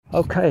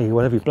Okay,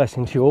 well, every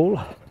blessing to you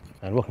all,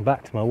 and welcome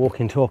back to my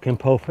walking, talking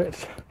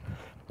pulpit.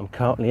 I'm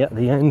currently at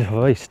the end of a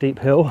very steep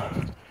hill,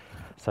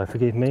 so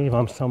forgive me if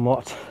I'm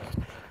somewhat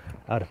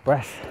out of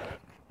breath.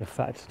 In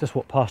fact, just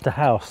walked past a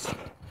house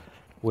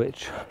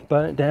which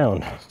burnt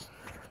down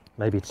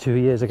maybe 2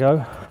 years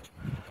ago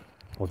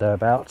or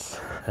thereabouts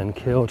and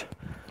killed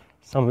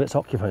some of its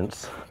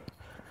occupants.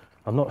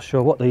 I'm not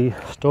sure what the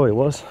story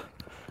was,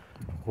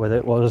 whether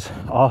it was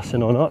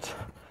arson or not.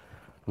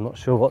 I'm not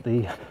sure what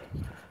the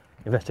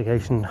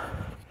investigation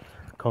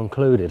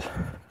concluded,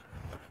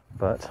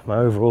 but my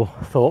overall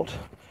thought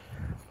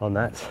on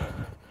that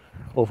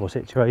awful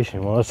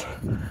situation was,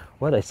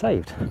 were they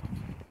saved?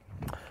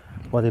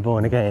 Were they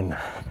born again?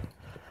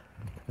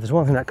 If there's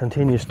one thing that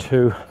continues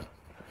to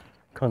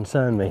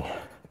concern me,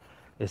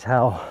 is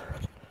how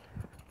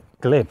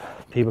glib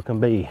people can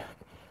be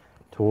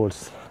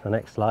towards the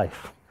next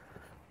life.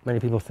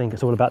 Many people think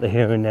it's all about the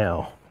here and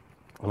now,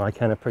 and I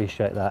can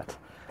appreciate that.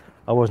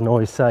 I wasn't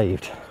always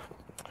saved.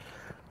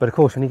 But of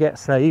course, when you get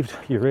saved,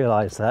 you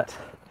realise that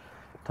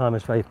time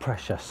is very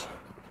precious.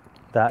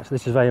 That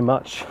this is very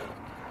much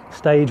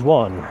stage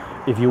one,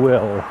 if you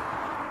will,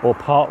 or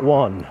part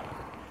one,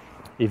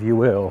 if you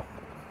will.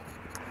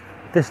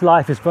 This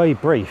life is very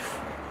brief.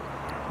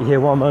 You hear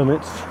one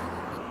moment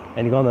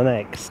and you're on the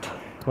next.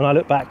 When I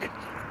look back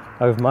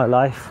over my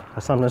life, I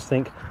sometimes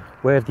think,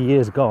 where have the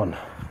years gone?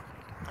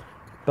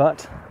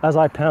 But as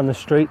I pound the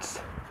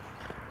streets,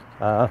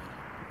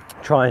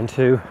 trying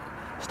to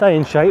stay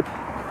in shape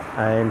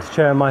and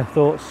share my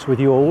thoughts with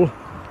you all,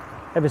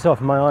 every so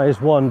often my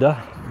eyes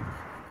wander.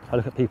 I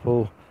look at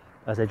people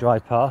as they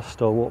drive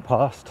past or walk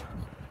past,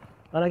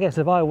 and I guess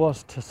if I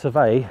was to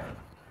survey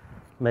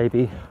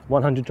maybe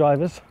 100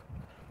 drivers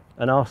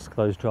and ask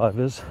those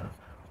drivers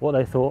what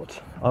they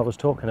thought I was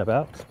talking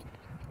about,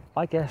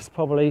 I guess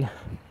probably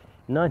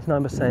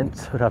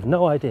 99% would have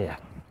no idea.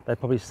 They'd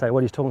probably say,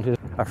 well, he's talking to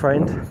a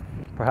friend,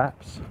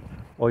 perhaps,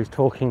 or he's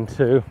talking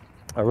to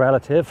a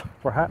relative,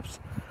 perhaps,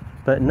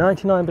 but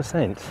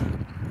 99%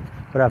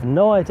 would have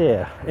no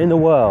idea in the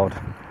world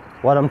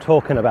what I'm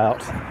talking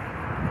about.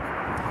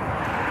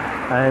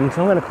 And I'm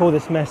going to call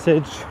this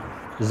message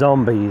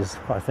Zombies,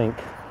 I think,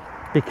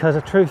 because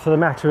the truth of the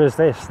matter is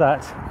this,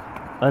 that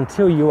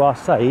until you are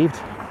saved,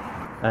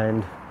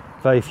 and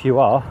very few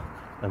are,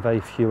 and very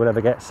few will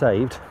ever get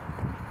saved,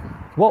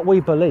 what we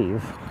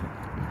believe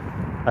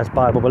as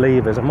Bible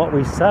believers and what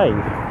we say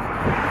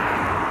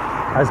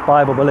as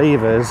Bible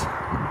believers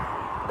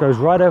goes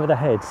right over the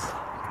heads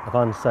of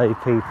unsaved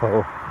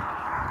people.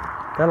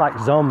 They're like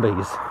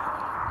zombies,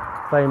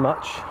 very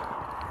much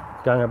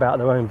going about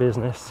their own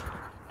business,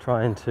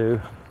 trying to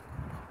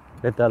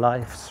live their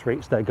lives,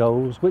 reach their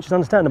goals, which is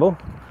understandable.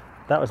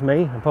 That was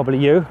me, and probably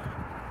you,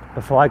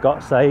 before I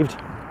got saved,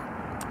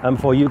 and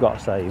before you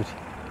got saved.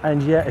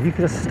 And yet, if you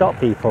could just stop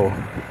people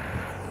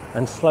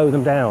and slow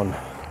them down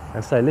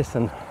and say,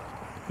 listen,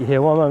 you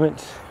hear one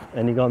moment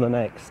and you go on the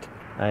next.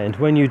 And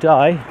when you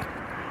die,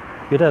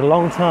 you're dead a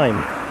long time.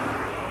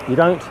 You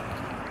don't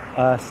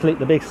sleep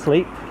the big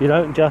sleep. You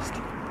don't just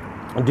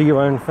do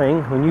your own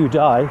thing. When you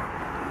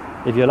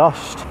die, if you're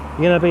lost,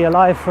 you're going to be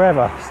alive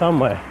forever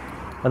somewhere.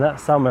 And that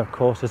somewhere, of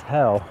course, is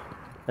hell.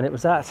 And it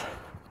was that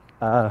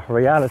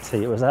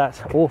reality, it was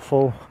that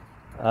awful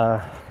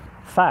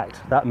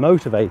fact that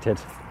motivated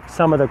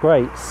some of the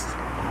greats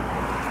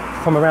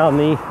from around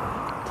the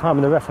time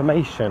of the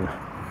Reformation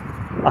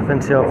up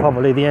until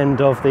probably the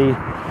end of the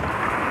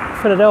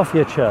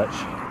Philadelphia church.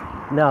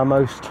 Now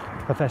most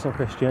professional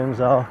Christians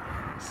are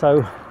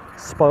so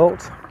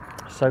spoilt,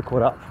 so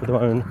caught up with their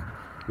own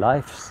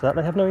lives that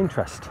they have no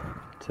interest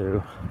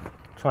to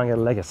try and get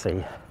a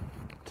legacy,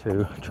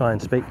 to try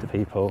and speak to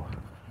people.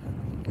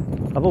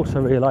 I've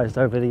also realised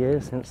over the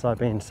years since I've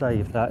been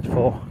saved that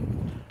for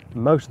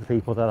most of the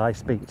people that I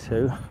speak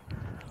to,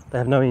 they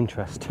have no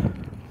interest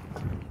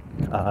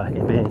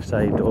in being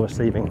saved or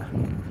receiving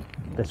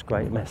this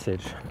great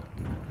message.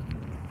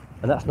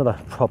 And that's another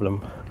problem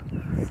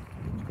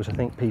which I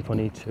think people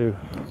need to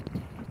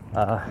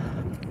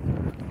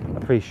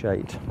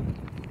appreciate,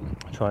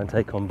 try and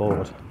take on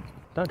board.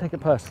 Don't take it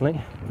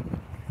personally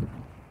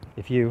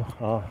if you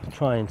are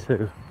trying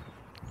to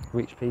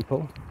reach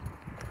people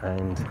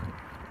and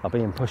are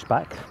being pushed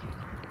back.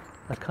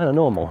 That's kind of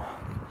normal,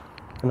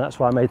 and that's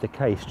why I made the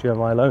case during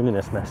my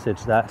loneliness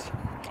message that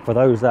for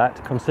those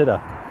that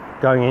consider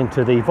going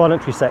into the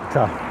voluntary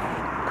sector,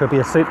 it could be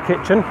a soup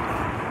kitchen,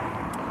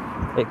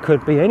 it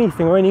could be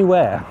anything or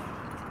anywhere,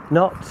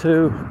 not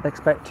to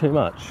expect too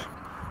much,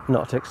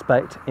 not to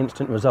expect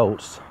instant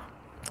results.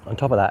 On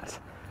top of that,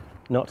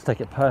 not to take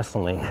it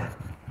personally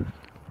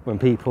when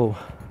people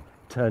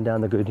turn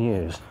down the good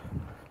news.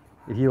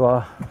 If you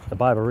are a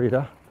Bible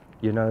reader,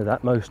 you know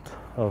that most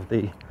of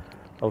the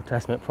Old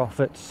Testament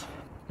prophets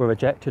were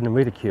rejected and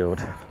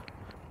ridiculed.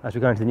 As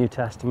we go into the New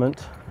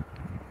Testament,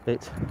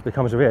 it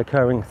becomes a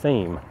reoccurring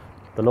theme.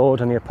 The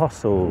Lord and the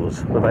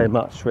apostles were very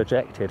much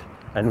rejected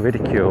and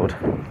ridiculed.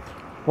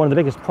 One of the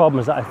biggest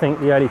problems that I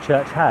think the early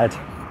church had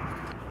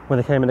when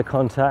they came into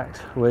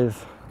contact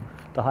with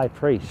the high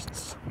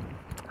priests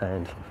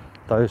and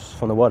those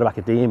from the world of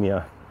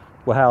academia,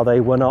 were how they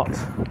were not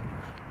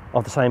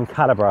of the same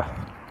calibre.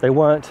 They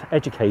weren't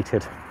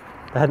educated.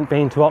 They hadn't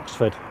been to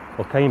Oxford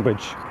or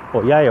Cambridge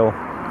or Yale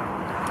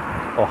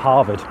or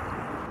Harvard.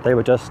 They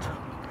were just,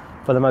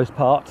 for the most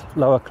part,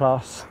 lower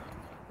class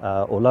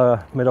or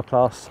lower middle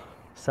class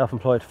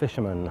self-employed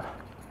fishermen.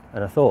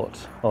 And a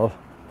thought of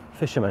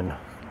fishermen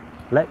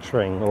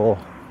lecturing or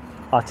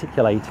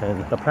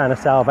articulating the plan of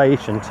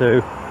salvation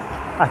to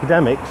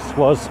academics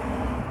was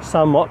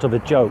somewhat of a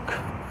joke.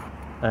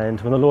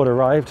 And when the Lord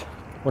arrived,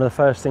 one of the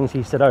first things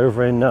he said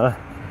over in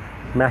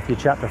Matthew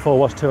chapter 4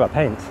 was to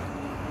repent.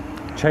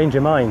 Change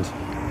your mind.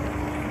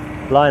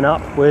 Line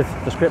up with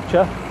the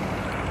scripture.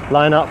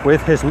 Line up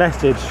with his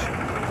message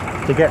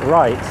to get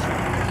right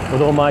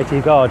with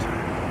Almighty God.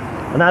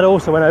 And that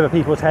also went over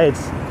people's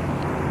heads.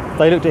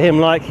 They looked at him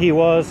like he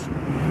was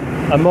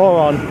a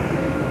moron.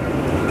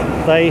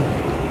 They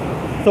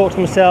thought to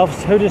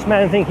themselves, who does this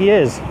man think he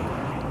is?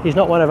 He's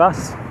not one of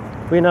us.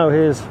 We know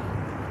his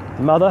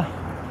mother.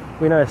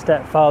 We know his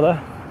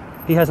stepfather.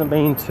 He hasn't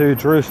been to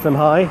Jerusalem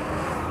High.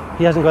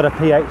 He hasn't got a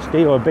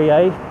PhD or a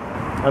BA.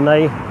 And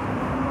they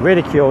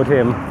ridiculed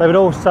him. They would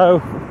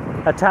also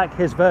attack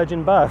his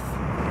virgin birth.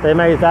 They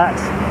made that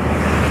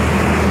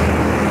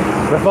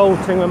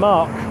revolting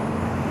remark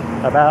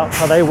about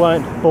how they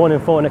weren't born in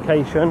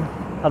fornication,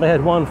 how they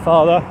had one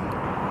father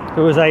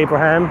who was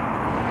Abraham.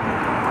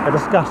 A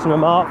disgusting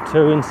remark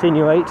to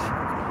insinuate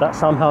that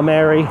somehow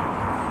Mary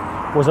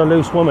was a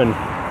loose woman,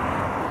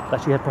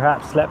 that she had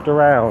perhaps slept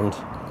around,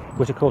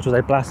 which of course was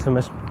a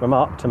blasphemous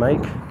remark to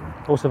make,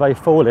 also a very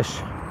foolish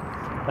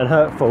and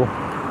hurtful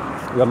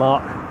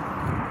remark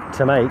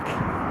to make.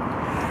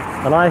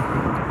 And I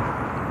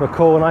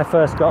recall when I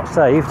first got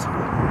saved,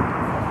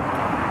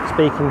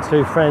 speaking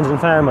to friends and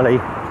family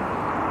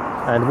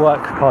and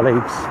work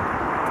colleagues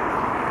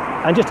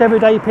and just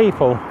everyday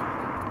people,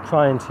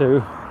 trying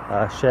to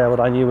share what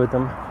I knew with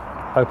them,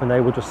 hoping they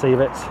would receive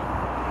it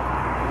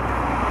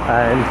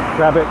and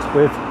grab it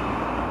with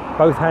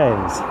both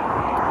hands,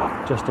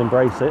 just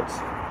embrace it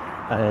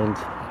and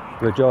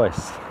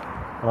rejoice.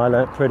 And I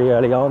learnt pretty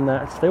early on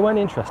that they weren't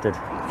interested.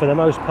 For the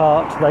most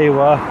part, they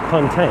were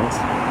content,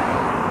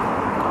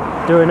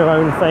 doing their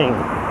own thing.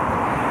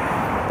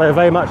 They were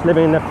very much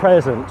living in the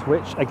present,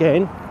 which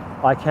again,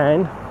 I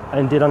can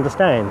and did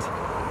understand.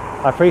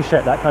 I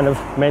appreciate that kind of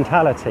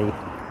mentality.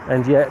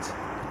 And yet,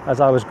 as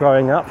I was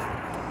growing up,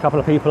 a couple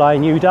of people I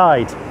knew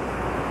died.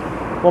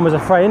 One was a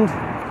friend,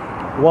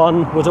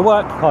 one was a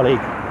work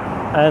colleague.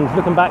 And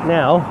looking back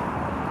now,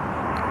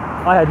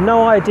 I had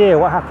no idea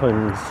what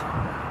happens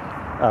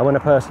when a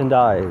person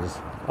dies.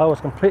 I was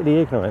completely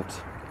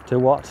ignorant to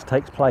what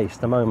takes place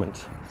the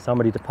moment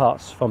somebody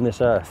departs from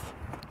this earth.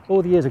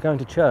 All the years of going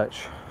to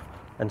church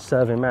and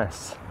serving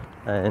Mass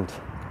and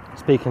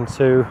speaking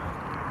to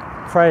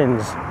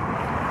friends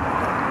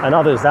and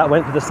others that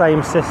went through the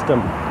same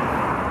system.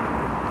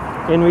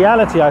 In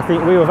reality, I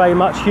think we were very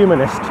much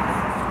humanist.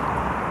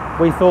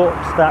 We thought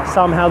that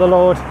somehow the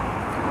Lord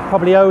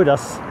probably owed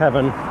us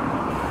heaven,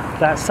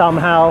 that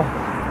somehow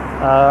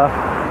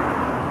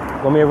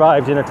when we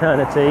arrived in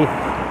eternity,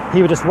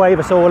 he would just wave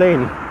us all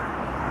in.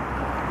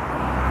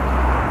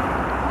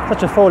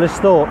 Such a foolish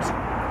thought,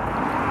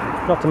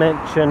 not to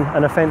mention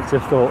an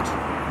offensive thought.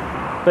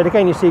 But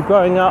again, you see,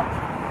 growing up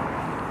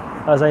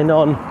as a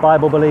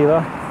non-Bible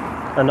believer,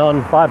 a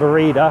non-Bible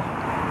reader,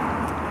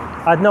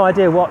 I had no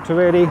idea what to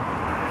really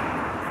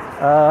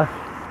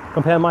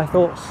compare my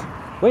thoughts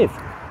with.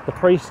 The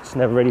priests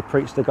never really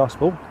preached the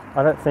gospel.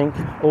 I don't think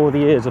all the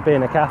years of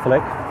being a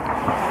Catholic,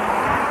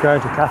 going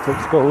to Catholic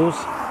schools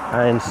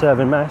and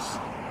serving Mass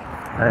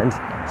and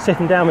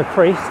sitting down with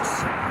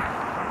priests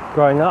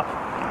growing up,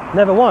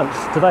 never once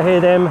did I hear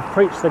them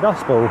preach the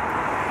gospel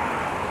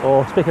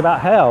or speak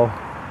about hell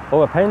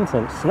or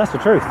repentance. And that's the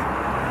truth.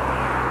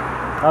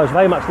 I was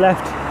very much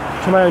left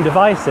to my own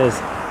devices.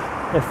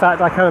 In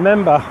fact, I can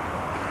remember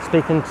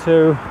speaking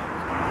to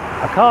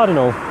a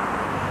cardinal,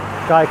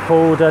 a guy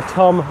called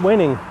Tom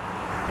Winning,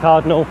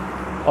 Cardinal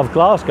of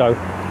Glasgow.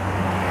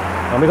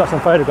 And we got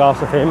some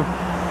photographs of him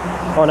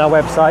on our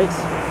website.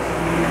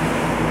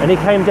 And he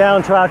came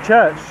down to our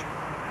church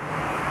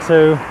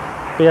to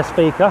be a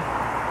speaker,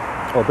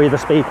 or be the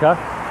speaker.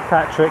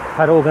 Patrick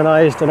had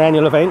organised an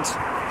annual event,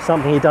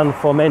 something he'd done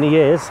for many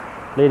years,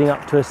 leading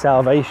up to his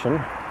salvation.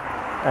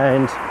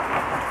 And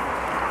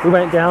we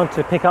went down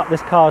to pick up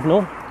this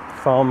cardinal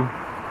from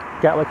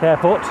Gatwick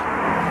Airport,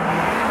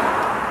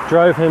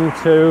 drove him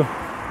to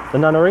the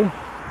nunnery,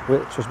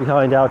 which was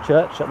behind our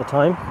church at the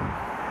time.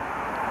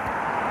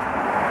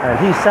 And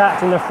he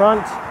sat in the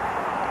front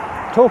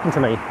talking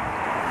to me.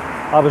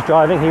 I was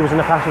driving, he was in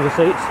the passenger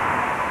seat.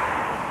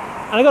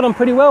 And I got on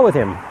pretty well with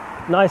him.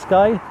 Nice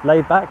guy,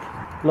 laid back,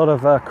 a lot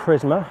of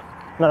charisma.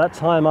 And at that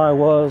time I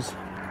was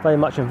very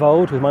much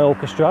involved with my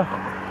orchestra,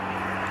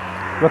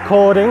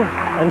 recording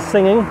and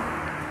singing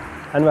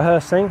and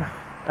rehearsing.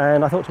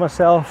 And I thought to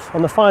myself,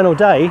 on the final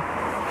day,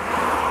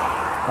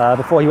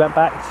 before he went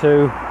back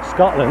to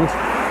Scotland,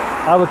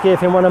 I would give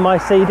him one of my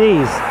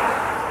CDs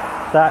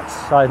that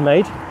I'd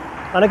made.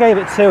 And I gave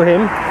it to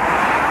him.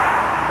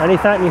 and he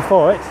thanked me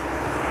for it.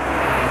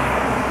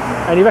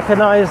 And he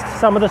recognised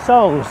some of the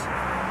songs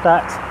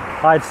that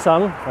I'd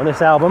sung on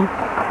this album,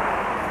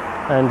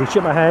 and he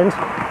shook my hand.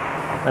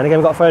 And again,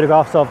 we've got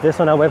photographs of this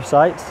on our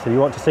website, so you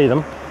want to see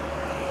them.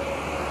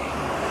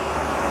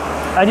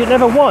 And yet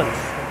never once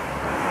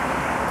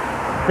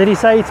did he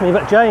say to me,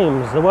 but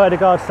James, the Word of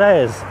God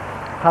says,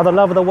 how the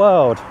love of the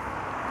world,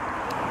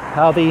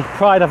 how the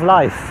pride of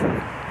life,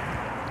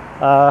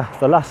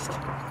 the lust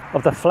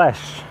of the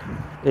flesh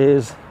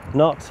is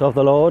not of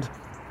the Lord,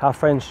 how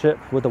friendship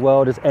with the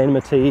world is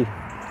enmity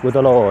with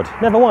the Lord.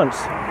 Never once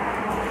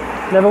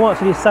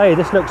did he say,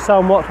 this looks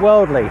somewhat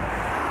worldly.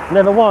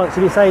 Never once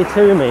did he say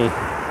to me,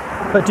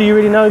 but do you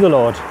really know the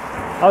Lord?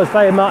 I was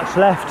very much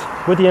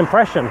left with the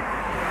impression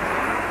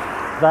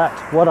that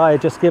what I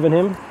had just given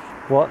him,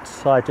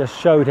 what I just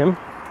showed him,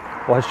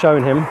 or had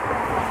shown him,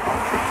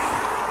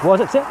 was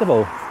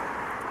acceptable,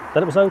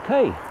 that it was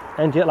okay.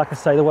 And yet, like I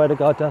say, the Word of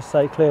God does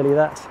say clearly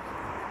that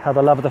how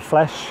the love of the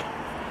flesh,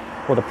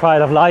 or the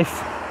pride of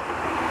life,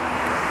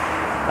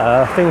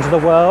 things of the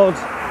world,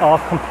 are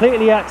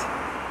completely at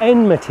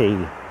enmity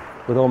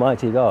with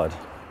Almighty God.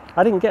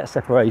 I didn't get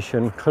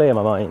separation, clear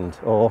my mind,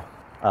 or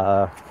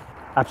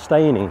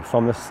abstaining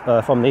from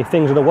the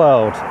things of the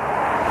world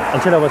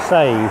until I was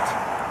saved.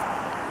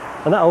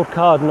 And that old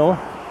cardinal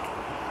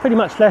pretty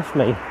much left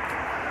me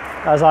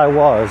as I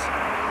was.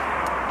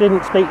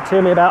 Didn't speak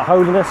to me about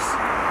holiness,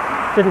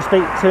 didn't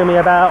speak to me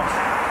about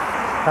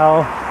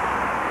how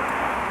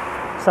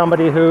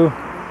somebody who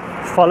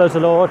follows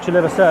the Lord should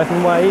live a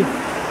certain way.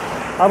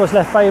 I was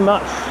left very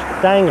much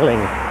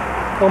dangling,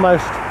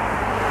 almost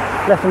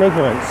left in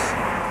ignorance.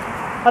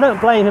 I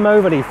don't blame him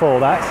overly for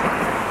that.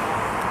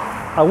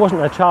 I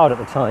wasn't a child at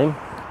the time,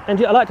 and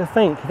yet I like to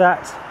think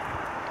that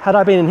had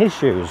I been in his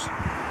shoes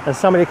and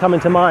somebody come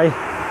into my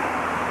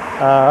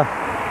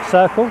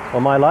circle or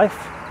my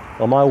life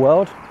or my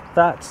world,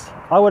 that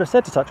I would have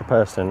said to such a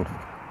person,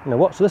 you know,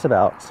 what's this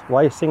about?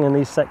 Why are you singing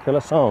these secular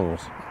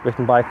songs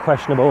written by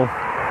questionable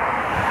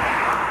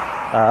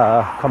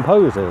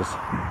composers,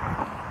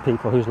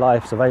 people whose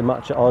lives are very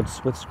much at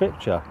odds with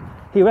Scripture?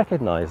 He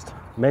recognised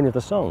many of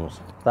the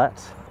songs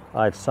that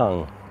I'd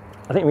sung.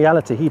 I think in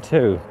reality he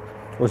too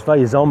was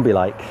very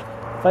zombie-like,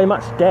 very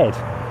much dead.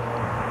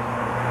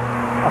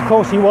 Of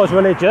course he was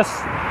religious.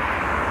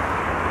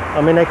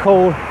 I mean, they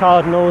call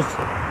cardinals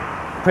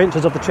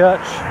princes of the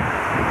church,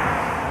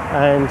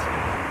 and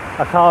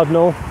a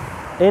cardinal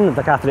in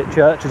the Catholic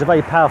Church is a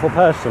very powerful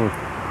person.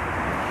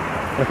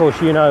 And of course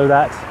you know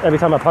that every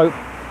time a pope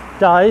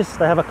dies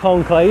they have a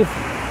conclave,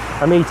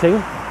 a meeting,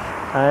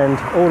 and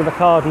all of the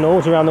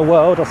cardinals around the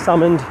world are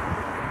summoned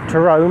to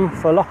Rome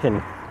for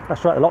lock-in.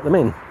 That's right, they lock them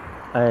in,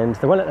 and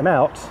they won't let them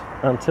out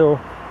until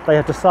they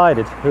have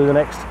decided who the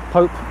next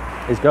pope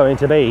is going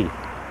to be.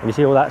 And you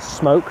see all that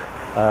smoke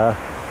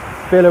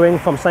billowing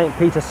from St.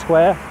 Peter's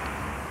Square.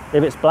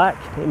 If it's black,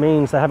 it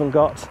means they haven't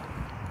got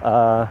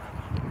a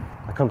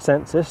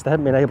consensus. They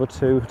haven't been able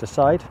to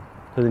decide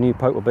who the new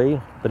pope will be.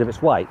 But if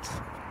it's white,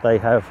 they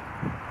have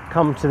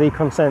come to the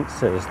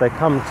consensus. They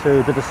come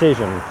to the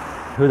decision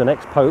who the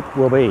next pope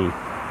will be.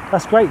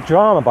 That's great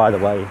drama, by the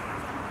way.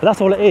 But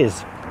that's all it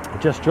is,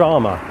 just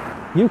drama.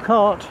 You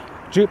can't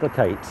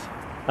duplicate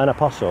an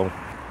apostle.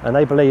 And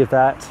they believe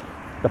that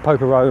the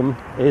Pope of Rome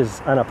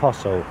is an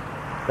apostle.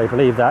 They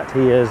believe that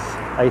he is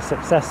a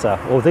successor,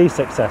 or the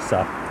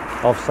successor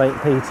of St.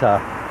 Peter.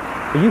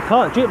 But you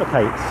can't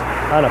duplicate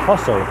an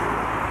apostle.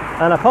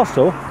 An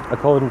apostle,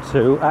 according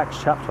to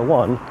Acts chapter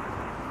 1,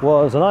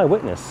 was an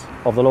eyewitness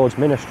of the Lord's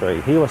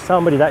ministry. He was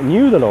somebody that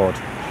knew the Lord.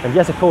 And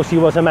yes, of course, he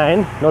was a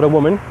man, not a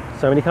woman.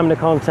 So when you come into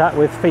contact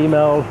with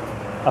female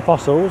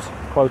apostles,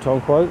 quote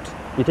unquote,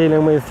 you're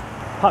dealing with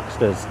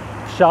hucksters,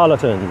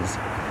 charlatans,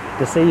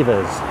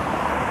 deceivers,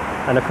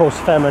 and of course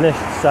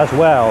feminists as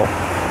well.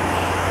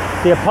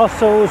 The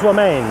apostles were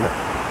men.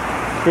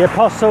 The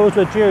apostles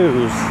were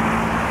Jews.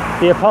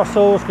 The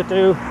apostles could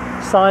do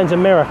signs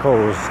and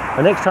miracles.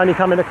 The next time you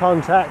come into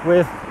contact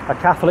with a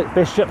Catholic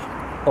bishop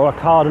or a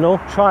cardinal,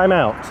 try him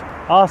out.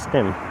 Ask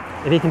him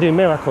if he can do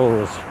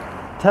miracles.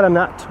 Tell him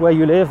that where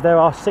you live there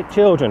are sick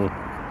children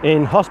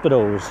in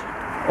hospitals,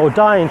 or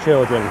dying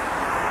children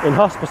in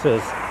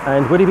hospices,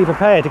 and would he be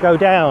prepared to go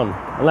down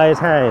and lay his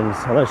hands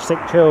on those sick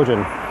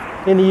children?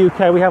 In the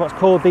UK we have what's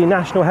called the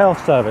National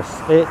Health Service.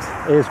 It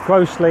is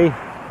grossly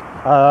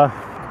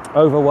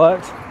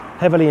overworked,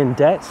 heavily in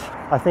debt.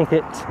 I think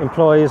it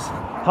employs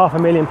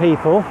 500,000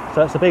 people,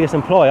 so it's the biggest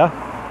employer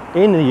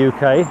in the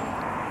UK.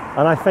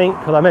 And I think,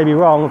 because I may be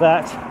wrong,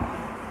 that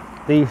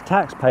the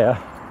taxpayer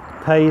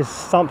pays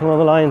something on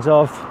the lines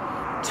of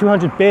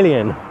 200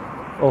 billion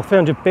or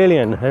 300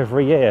 billion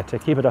every year to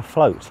keep it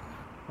afloat.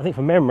 I think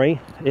from memory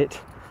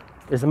it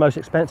is the most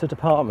expensive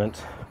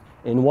department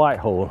in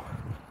Whitehall,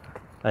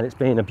 and it's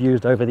been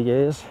abused over the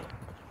years,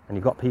 and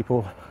you've got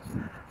people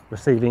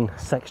receiving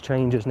sex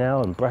changes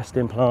now and breast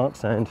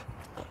implants and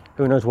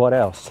who knows what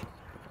else.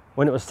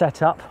 When it was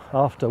set up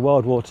after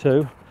World War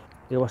II,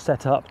 it was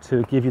set up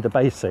to give you the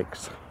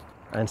basics,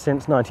 and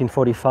since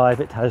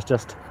 1945 it has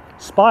just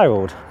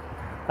spiraled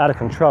out of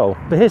control.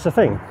 But here's the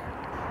thing,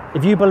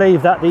 If you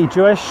believe that the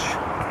Jewish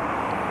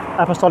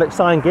apostolic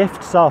sign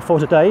gifts are for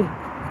today,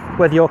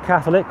 whether you're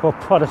Catholic or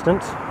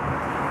Protestant,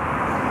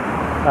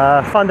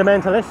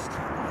 fundamentalist,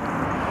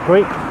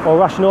 Greek or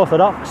Russian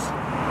Orthodox,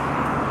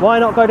 why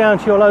not go down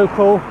to your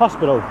local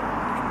hospital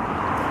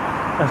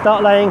and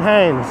start laying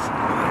hands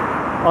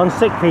on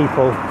sick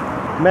people,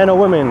 men or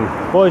women,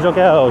 boys or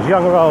girls,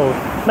 young or old,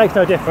 makes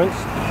no difference.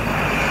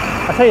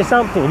 I tell you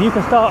something, if you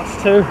can start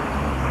to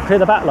clear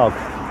the backlog,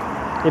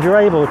 if you're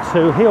able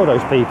to heal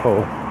those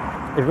people,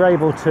 if you're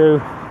able to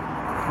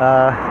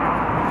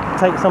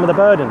take some of the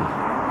burden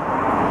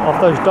off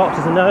those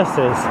doctors and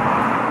nurses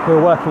who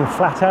are working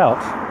flat out,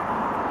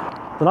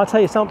 then I'll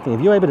tell you something,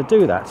 if you're able to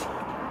do that,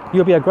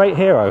 you'll be a great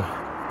hero,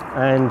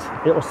 and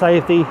it will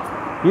save the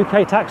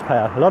UK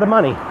taxpayer a lot of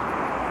money.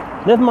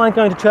 Never mind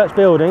going to church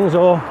buildings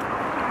or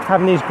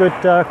having these good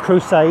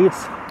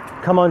crusades.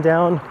 Come on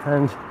down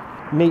and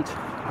meet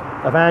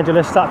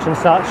evangelist such and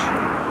such.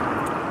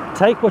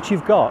 Take what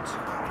you've got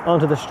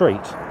onto the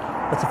street.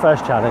 That's the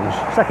first challenge.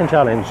 Second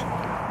challenge,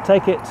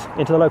 take it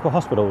into the local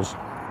hospitals.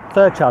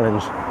 Third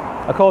challenge,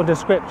 according to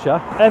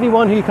scripture,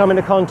 everyone who you come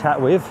into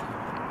contact with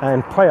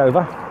and pray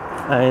over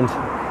and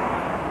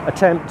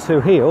attempt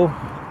to heal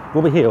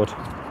will be healed.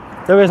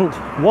 There isn't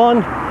one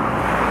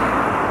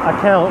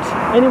account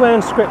anywhere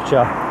in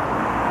scripture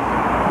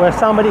where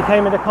somebody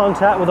came into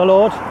contact with the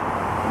Lord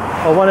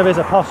or one of his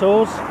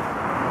apostles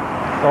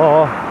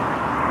or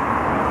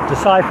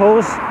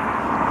disciples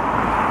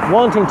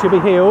wanting to be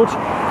healed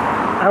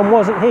and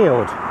wasn't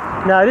healed.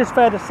 Now, it is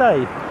fair to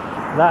say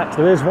that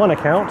there is one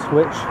account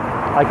which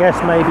I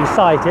guess may be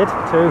cited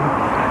to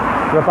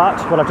rebut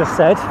what I've just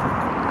said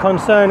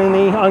concerning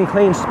the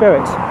unclean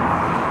spirit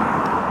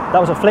that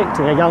was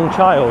afflicting a young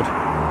child.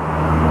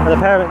 And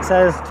the parent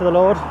says to the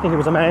Lord, I think it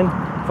was a man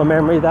from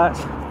memory, that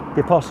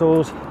the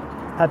apostles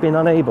had been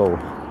unable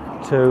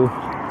to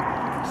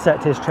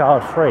set his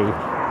child free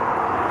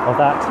of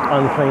that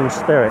unclean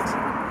spirit.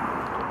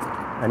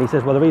 And he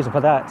says, well, the reason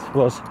for that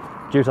was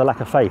due to lack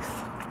of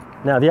faith.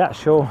 Now, the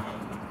actual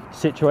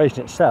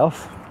situation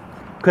itself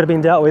could have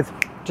been dealt with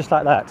just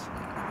like that.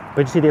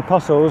 But you see, the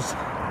apostles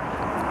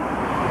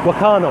were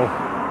carnal.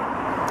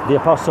 The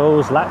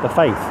apostles lacked the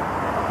faith.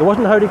 It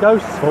wasn't the Holy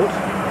Ghost's fault.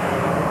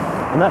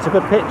 And that's a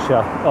good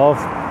picture of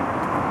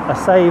a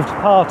saved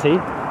party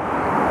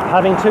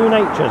having two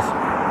natures.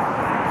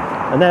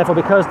 And therefore,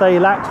 because they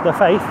lacked the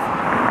faith,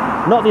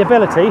 not the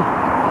ability,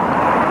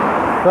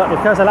 but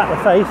because they lacked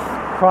the faith,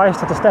 Christ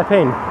had to step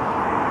in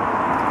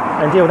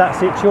and deal with that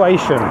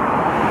situation.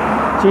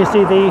 So you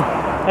see, the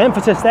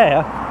emphasis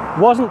there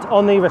wasn't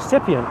on the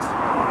recipient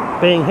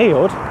being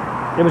healed,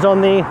 it was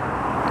on the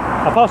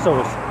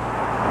apostles,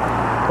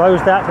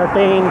 those that had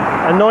been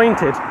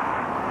anointed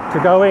to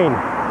go in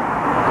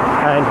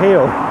and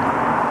heal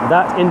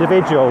that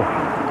individual.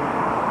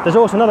 There's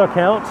also another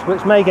account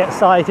which may get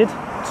cited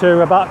to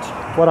rebut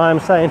what I am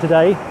saying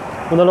today,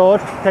 when the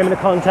Lord came into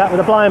contact with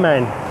a blind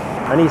man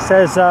and he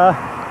says,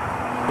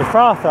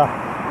 Ephphatha,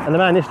 and the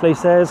man initially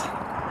says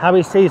how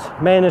he sees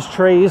men as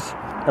trees,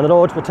 and the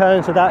Lord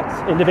returns to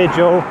that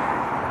individual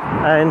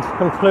and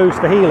concludes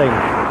the healing.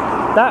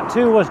 That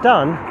too was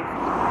done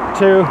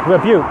to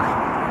rebuke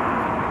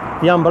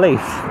the unbelief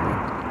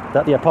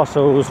that the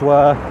apostles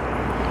were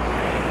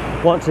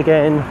once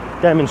again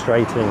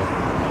demonstrating.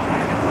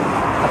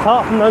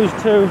 Apart from those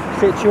two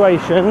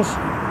situations,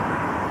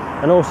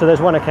 and also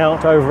there's one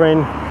account over in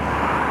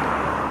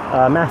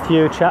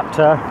Matthew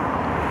chapter,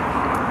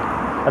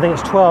 I think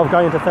it's 12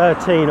 going into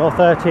 13, or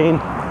 13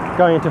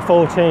 going into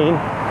 14,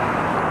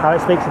 how it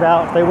speaks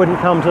about they wouldn't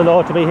come to the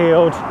Lord to be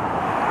healed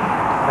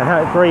and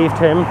how it grieved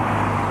him.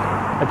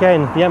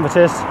 Again, the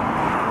emphasis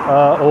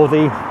or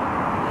the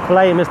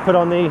blame is put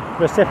on the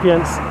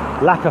recipient's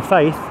lack of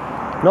faith,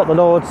 not the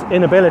Lord's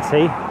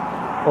inability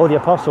or the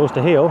apostles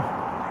to heal.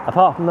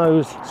 Apart from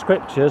those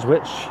scriptures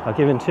which are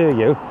given to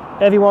you,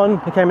 everyone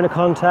who came into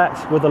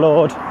contact with the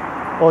Lord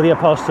or the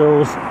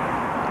apostles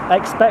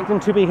expecting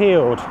to be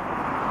healed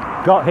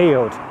got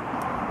healed,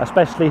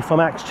 especially from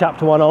Acts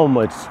chapter 1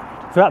 onwards.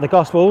 Throughout the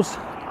Gospels,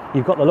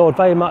 you've got the Lord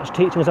very much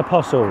teaching his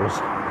apostles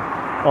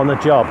on the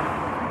job,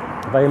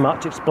 very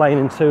much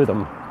explaining to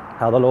them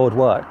how the Lord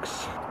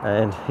works.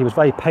 And he was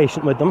very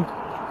patient with them,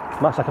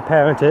 much like a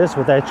parent is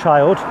with their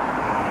child.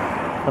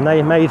 And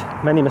they made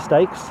many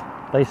mistakes,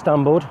 they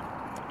stumbled.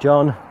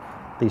 John,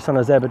 the son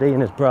of Zebedee,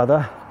 and his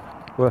brother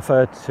were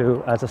referred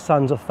to as the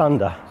sons of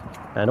thunder.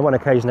 And on one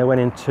occasion they went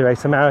into a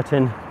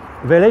Samaritan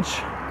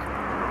village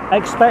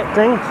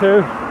expecting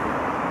to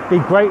be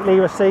greatly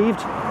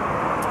received,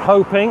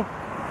 hoping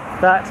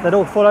that they'd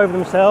all fall over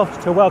themselves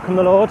to welcome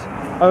the Lord,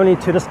 only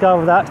to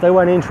discover that they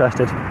weren't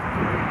interested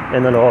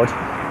in the Lord.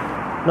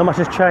 Not much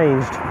has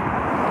changed.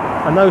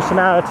 And those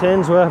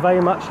Samaritans were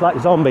very much like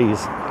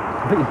zombies,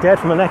 completely dead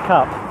from the neck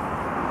up.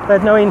 They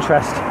had no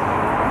interest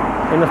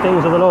in the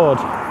things of the Lord.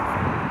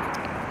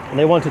 And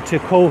they wanted to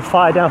call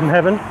fire down from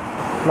heaven,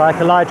 like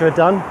Elijah had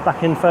done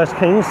back in 1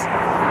 Kings.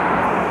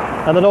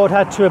 And the Lord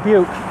had to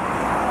rebuke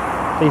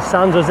these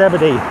sons of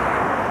Zebedee.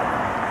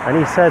 And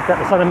he said that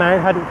the Son of Man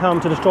hadn't come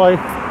to destroy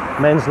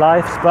men's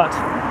lives, but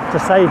to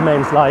save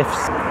men's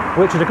lives,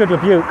 which is a good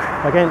rebuke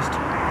against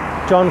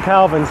John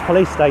Calvin's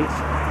police state,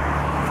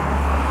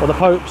 or the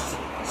Pope's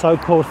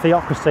so-called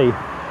theocracy,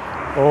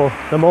 or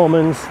the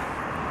Mormons'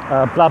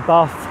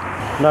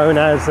 bloodbath known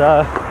as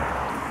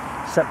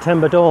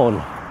September Dawn,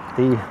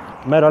 the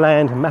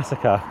Meadowland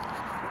Massacre,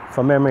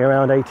 from memory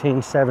around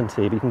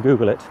 1870. But you can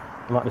Google it,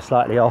 it might be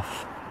slightly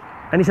off.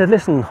 And he said,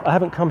 listen, I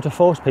haven't come to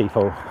force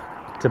people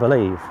to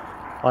believe.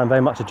 I'm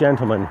very much a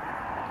gentleman.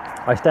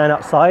 I stand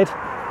outside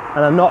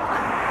and I knock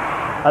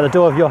at the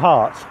door of your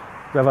heart.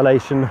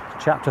 Revelation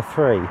chapter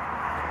 3.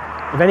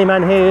 If any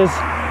man hears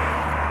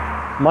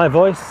my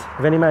voice,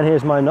 if any man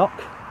hears my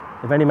knock,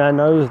 if any man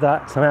knows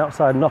that I'm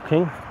outside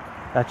knocking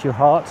at your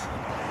heart,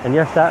 and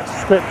yes, that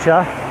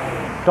scripture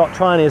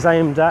doctrinally is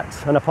aimed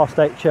at an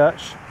apostate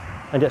church,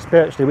 and yet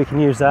spiritually we can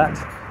use that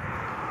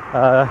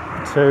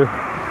to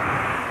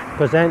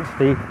present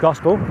the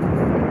gospel.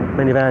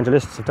 Many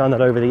evangelists have done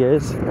that over the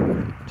years,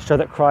 to show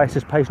that Christ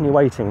is patiently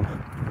waiting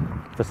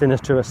for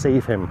sinners to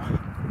receive him.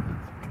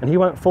 And he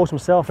won't force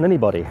himself on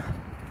anybody.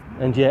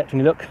 And yet, when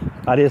you look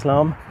at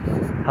Islam,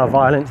 how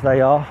violent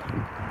they are,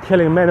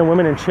 killing men and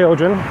women and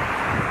children,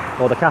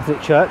 or the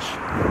Catholic Church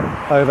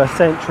over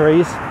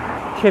centuries,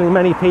 killing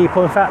many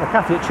people. In fact, the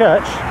Catholic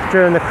Church,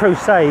 during the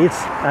Crusades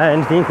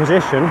and the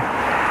Inquisition,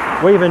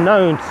 were even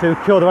known to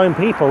kill their own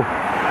people.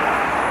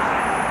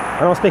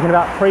 And I'm speaking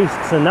about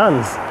priests and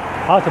nuns.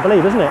 Hard to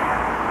believe, isn't it?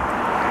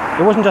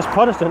 It wasn't just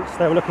Protestants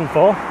they were looking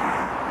for,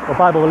 or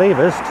Bible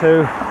believers,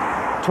 to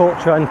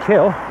torture and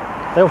kill.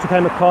 They also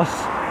came across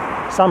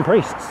some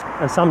priests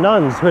and some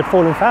nuns who had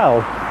fallen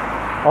foul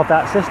of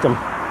that system.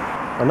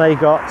 And they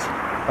got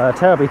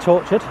terribly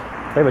tortured.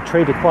 They were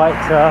treated quite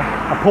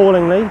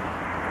appallingly.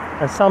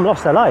 And some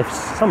lost their lives.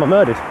 Some were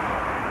murdered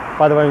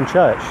by their own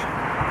church.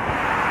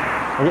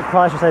 And yet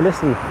Christ would say,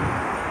 listen,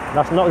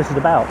 that's not what this is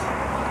about.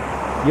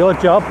 Your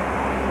job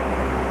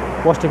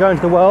was to go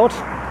into the world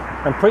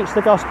and preach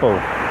the gospel.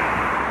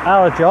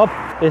 Our job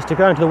is to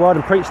go into the world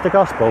and preach the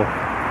gospel.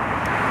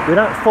 We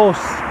don't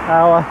force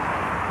our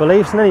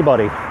beliefs on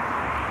anybody.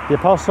 The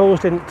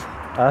apostles didn't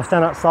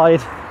stand outside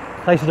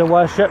places of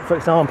worship, for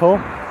example,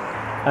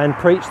 and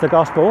preach the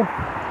gospel.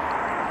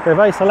 They were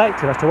very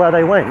selective as to where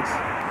they went.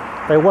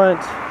 They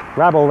weren't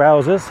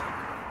rabble-rousers.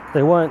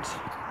 They weren't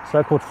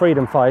so-called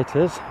freedom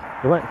fighters.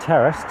 They weren't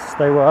terrorists.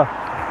 They were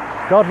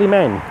godly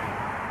men,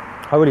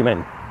 holy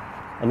men.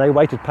 And they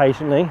waited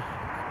patiently.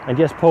 And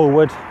yes, Paul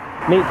would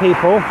meet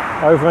people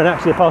over in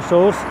Acts of the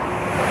Apostles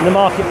in the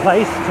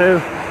marketplace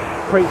to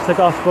preach the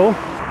gospel.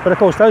 But of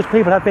course, those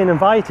people have been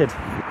invited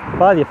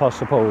by the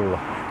Apostle Paul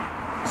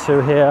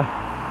to hear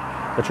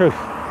the truth.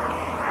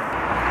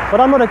 But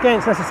I'm not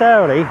against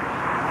necessarily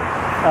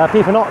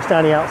people not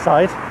standing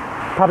outside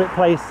public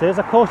places.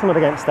 Of course I'm not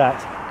against that.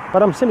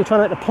 But I'm simply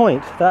trying to make the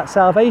point that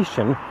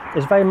salvation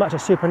is very much a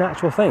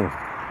supernatural thing.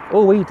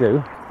 All we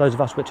do, those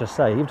of us which are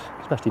saved,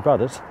 especially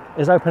brothers,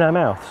 is open our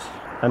mouths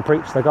and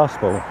preach the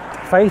gospel.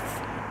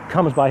 Faith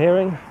comes by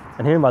hearing,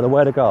 and hearing by the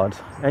word of God.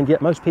 And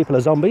yet most people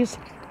are zombies.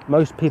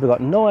 Most people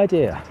got no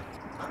idea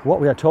what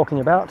we are talking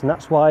about, and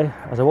that's why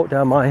as I walk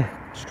down my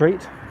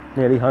street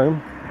nearly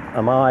home,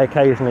 and my eye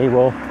occasionally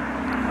will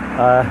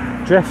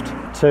drift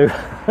to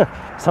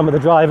some of the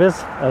drivers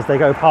as they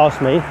go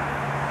past me,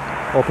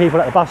 or people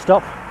at the bus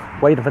stop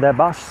waiting for their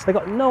bus. They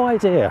got no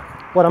idea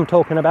what I'm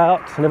talking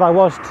about, and if I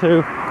was to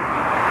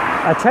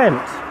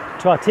attempt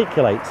to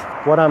articulate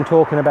what I'm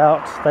talking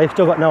about, they've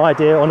still got no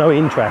idea or no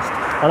interest.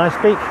 And I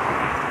speak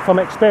from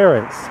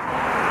experience,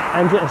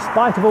 and yet in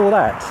spite of all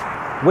that,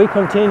 we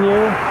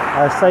continue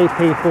as saved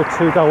people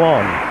to go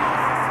on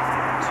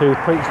to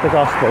preach the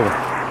gospel.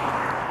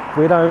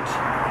 We don't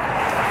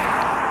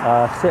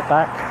sit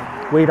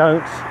back, we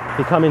don't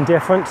become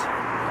indifferent.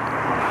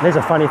 There's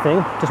a funny thing,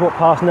 just walked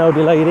past an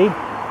elderly lady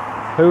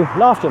who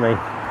laughed at me,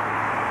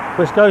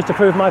 which goes to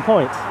prove my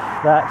point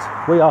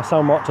that we are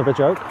somewhat of a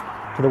joke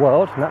to the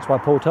world, and that's why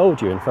Paul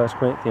told you in 1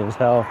 Corinthians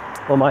how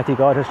Almighty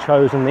God has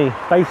chosen the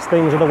base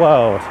things of the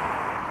world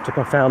to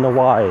confound the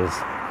wise.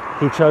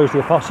 He chose the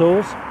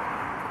apostles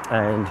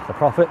and the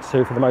prophets,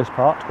 who for the most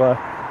part were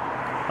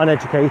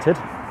uneducated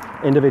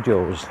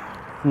individuals,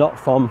 not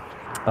from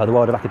the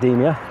world of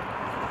academia,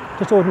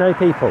 just ordinary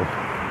people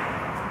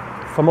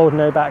from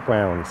ordinary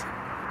backgrounds.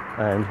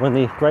 And when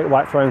the great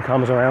white throne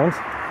comes around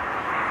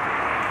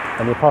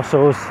and the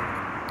apostles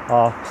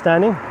are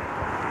standing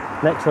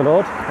next to the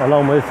Lord,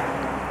 along with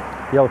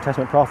the Old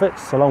Testament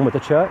prophets, along with the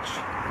church,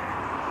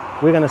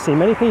 we're going to see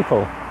many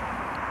people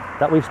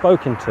that we've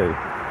spoken to,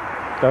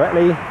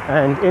 directly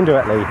and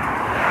indirectly,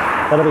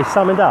 that'll be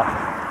summoned up,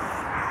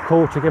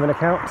 called to give an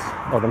account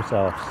of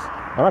themselves.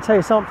 And I'll tell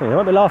you something, they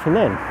won't be laughing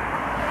then.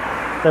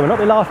 They will not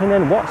be laughing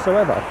then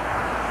whatsoever.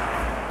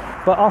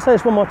 But I'll say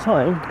this one more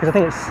time, because I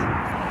think it's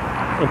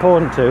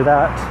important to,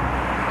 that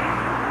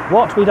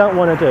what we don't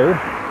want to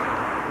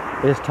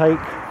do is take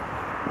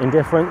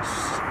indifference,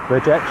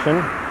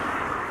 rejection,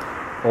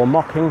 or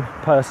mocking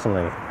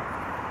personally.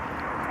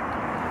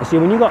 You see,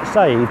 when you got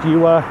saved, you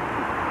were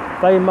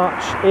very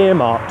much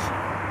earmarked,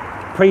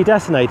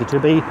 predestinated to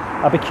be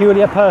a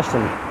peculiar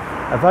person,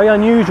 a very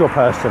unusual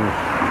person.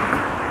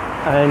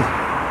 And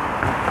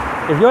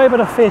if you're able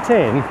to fit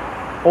in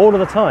all of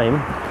the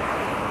time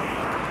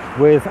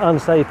with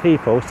unsaved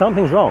people,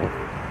 something's wrong.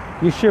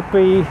 You should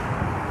be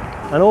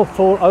an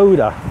awful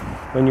odour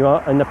when you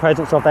are in the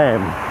presence of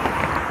them.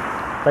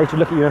 They should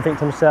look at you and think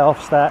to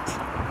themselves that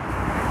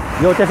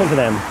you're different to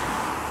them.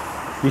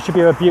 You should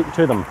be a rebuke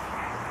to them.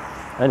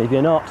 And if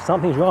you're not,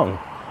 something's wrong.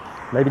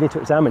 Maybe you need to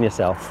examine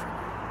yourself.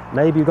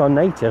 Maybe you've gone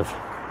native,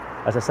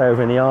 as I say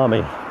over in the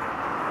army,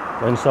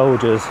 when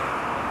soldiers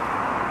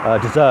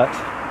desert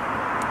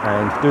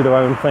and do their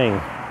own thing.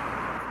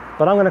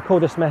 But I'm going to call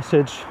this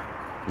message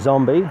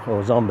Zombie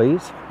or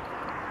Zombies,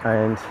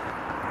 and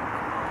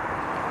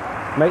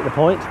make the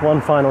point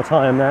one final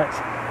time that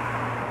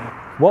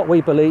what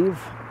we believe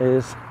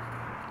is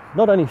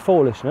not only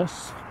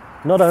foolishness,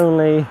 not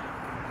only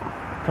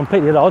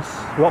completely at odds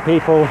what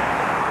people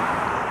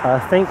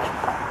think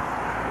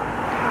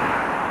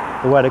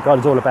the Word of God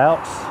is all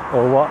about,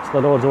 or what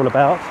the Lord's all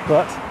about,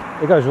 but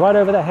it goes right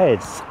over their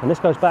heads. And this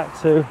goes back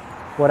to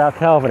what our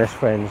Calvinist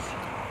friends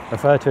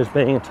refer to as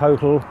being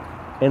total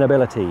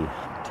inability,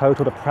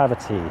 total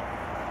depravity.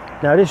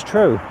 Now, it is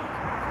true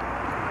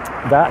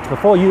that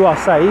before you are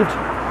saved,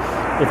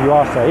 if you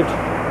are saved,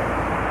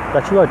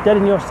 that you are dead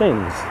in your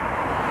sins,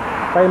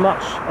 very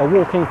much a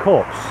walking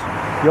corpse.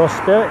 Your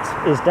spirit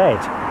is dead.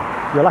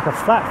 You're like a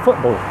flat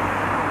football.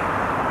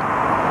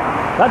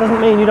 That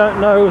doesn't mean you don't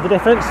know the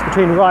difference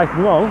between right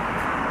and wrong,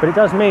 but it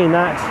does mean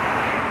that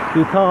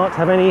you can't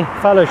have any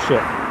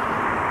fellowship,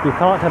 you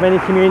can't have any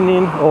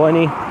communion or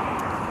any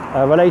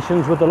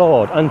relations with the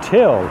Lord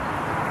until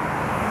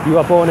you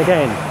are born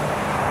again.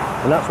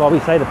 And that's why we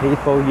say to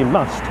people, you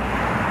must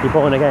be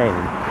born again,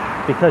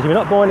 because if you're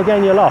not born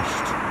again, you're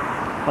lost.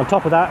 On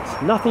top of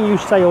that, nothing you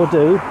say or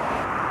do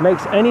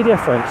makes any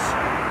difference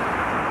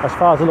as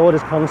far as the Lord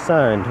is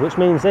concerned, which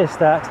means this,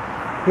 that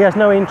He has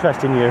no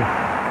interest in you.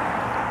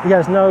 He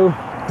has no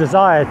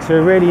desire to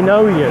really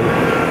know you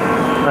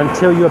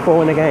until you are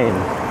born again,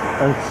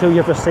 until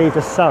you've received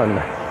a Son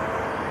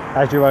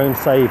as your own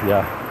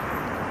Saviour.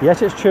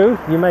 Yes, it's true,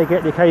 you may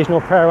get the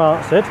occasional prayer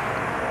answered.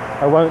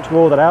 I won't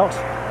rule that out.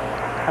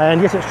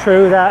 And yes, it's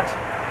true that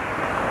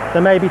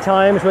there may be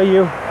times where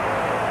you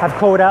have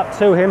called out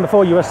to Him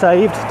before you were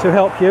saved to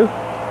help you,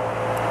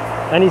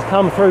 and He's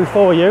come through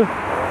for you.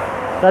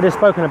 That is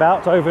spoken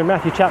about over in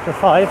Matthew chapter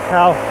 5,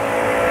 how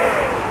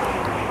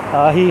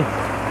He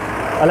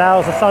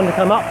allows the sun to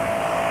come up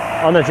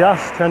on the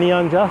just and the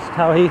unjust,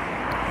 how He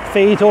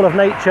feeds all of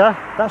nature.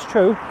 That's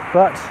true,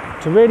 but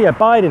to really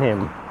abide in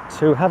Him,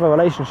 to have a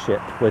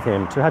relationship with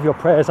Him, to have your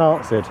prayers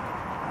answered,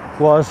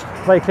 was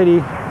very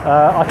clearly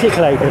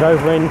articulated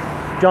over in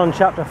John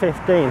chapter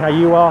 15, how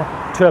you are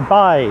to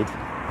abide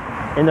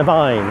in the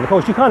vine. Of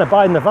course, you can't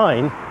abide in the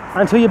vine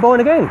until you're born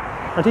again.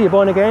 Until you're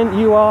born again,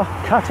 you are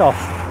cut off.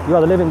 You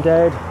are the living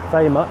dead,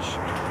 very much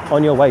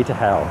on your way to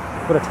hell.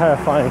 What a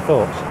terrifying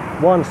thought.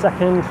 1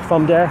 second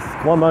from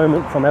death, 1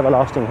 moment from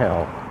everlasting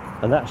hell.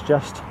 And that's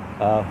just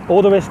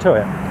all there is to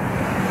it.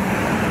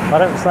 I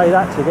don't say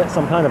that to get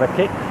some kind of a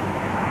kick.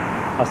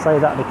 I say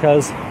that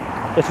because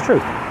it's the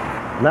truth.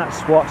 And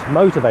that's what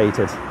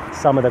motivated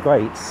some of the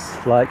greats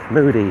like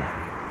Moody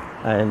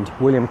and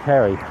William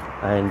Carey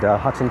and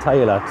Hudson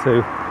Taylor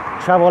to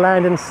travel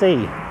land and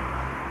sea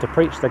to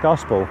preach the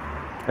gospel.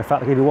 In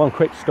fact, I'll give you one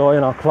quick story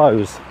and I'll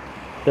close.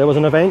 There was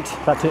an event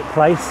that took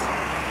place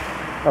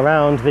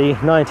around the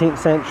 19th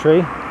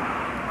century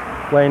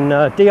when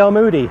D.L.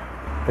 Moody,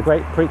 the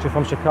great preacher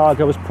from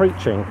Chicago, was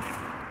preaching.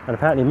 And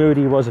apparently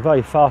Moody was a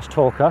very fast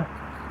talker,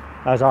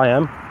 as I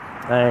am,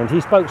 and he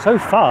spoke so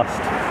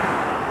fast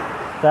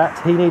that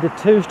he needed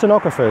 2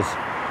 stenographers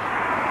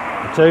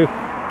to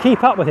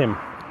keep up with him.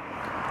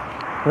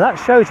 And that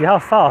shows you how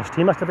fast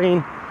he must have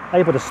been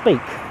able to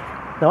speak.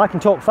 Now, I can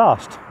talk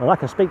fast and I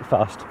can speak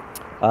fast,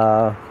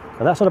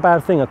 and that's not a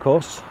bad thing, of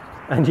course.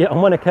 And yet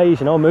on one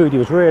occasion, old Moody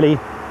was really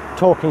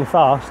talking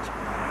fast,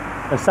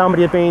 and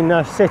somebody had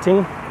been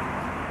sitting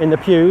in the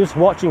pews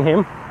watching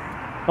him.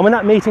 And when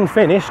that meeting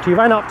finished, he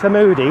ran up to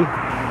Moody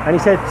and he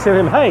said to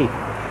him, "Hey,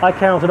 I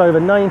counted over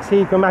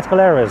 90 grammatical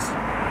errors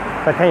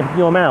that came from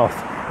your mouth."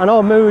 And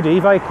old Moody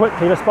very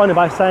quickly responded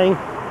by saying,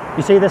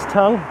 "You see this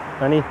tongue?"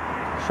 And he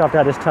shoved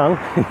out his tongue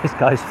in this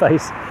guy's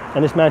face.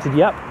 And this man said,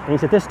 "Yep." And he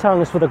said, "This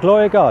tongue is for the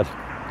glory of God.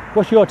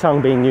 What's your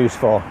tongue being used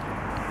for?"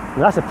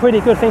 And that's a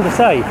pretty good thing to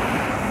say.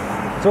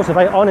 It's also a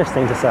very honest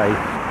thing to say.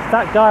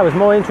 That guy was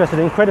more interested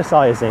in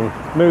criticising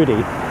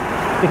Moody,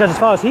 because as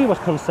far as he was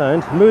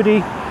concerned,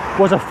 Moody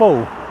was a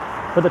fool.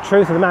 But the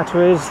truth of the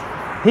matter is,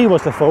 he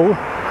was the fool.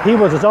 He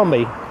was a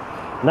zombie.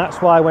 And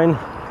that's why when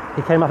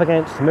he came up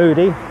against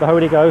Moody, the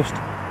Holy Ghost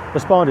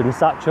responded in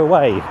such a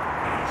way,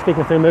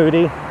 speaking through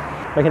Moody,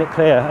 making it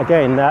clear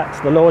again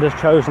that the Lord has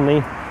chosen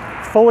the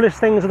foolish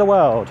things of the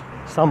world,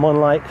 someone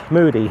like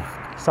Moody,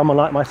 someone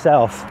like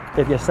myself,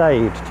 if you're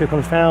saved, to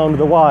confound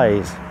the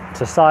wise,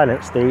 to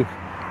silence the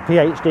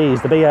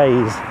PhDs, the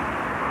BAs,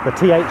 the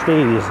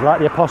THDs, like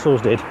the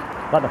apostles did,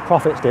 like the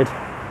prophets did,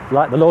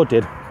 like the Lord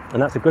did.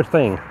 And that's a good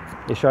thing.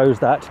 It shows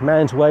that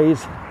man's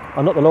ways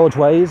are not the Lord's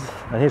ways,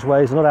 and His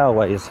ways are not our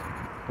ways.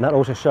 And that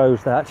also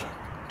shows that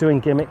doing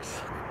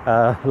gimmicks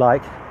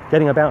like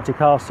getting a bouncy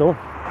castle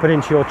put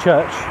into your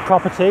church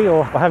property,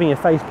 or by having your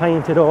face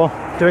painted, or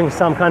doing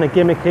some kind of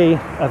gimmicky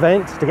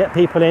event to get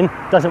people in,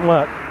 doesn't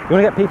work. You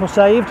want to get people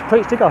saved?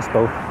 Preach the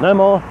gospel. No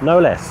more, no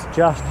less.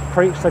 Just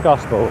preach the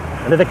gospel.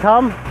 And if they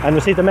come and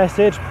receive the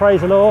message,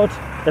 praise the Lord.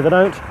 If they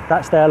don't,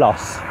 that's their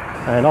loss.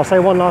 And I'll say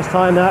one last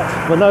time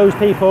that when those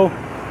people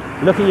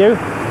look at you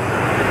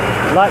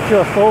like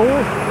you're a fool,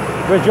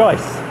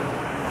 rejoice.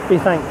 Be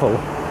thankful.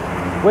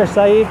 We're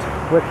saved,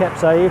 we're kept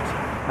saved,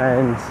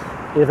 and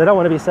if they don't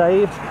want to be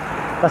saved,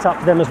 that's up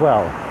to them as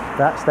well.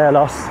 That's their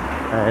loss,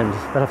 and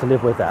they'll have to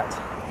live with that.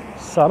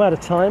 So I'm out of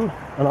time,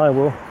 and I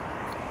will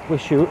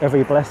wish you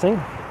every blessing,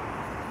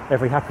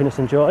 every happiness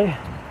and joy,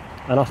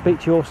 and I'll speak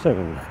to you all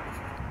soon.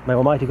 May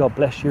Almighty God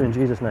bless you in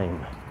Jesus'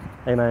 name.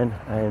 Amen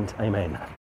and amen.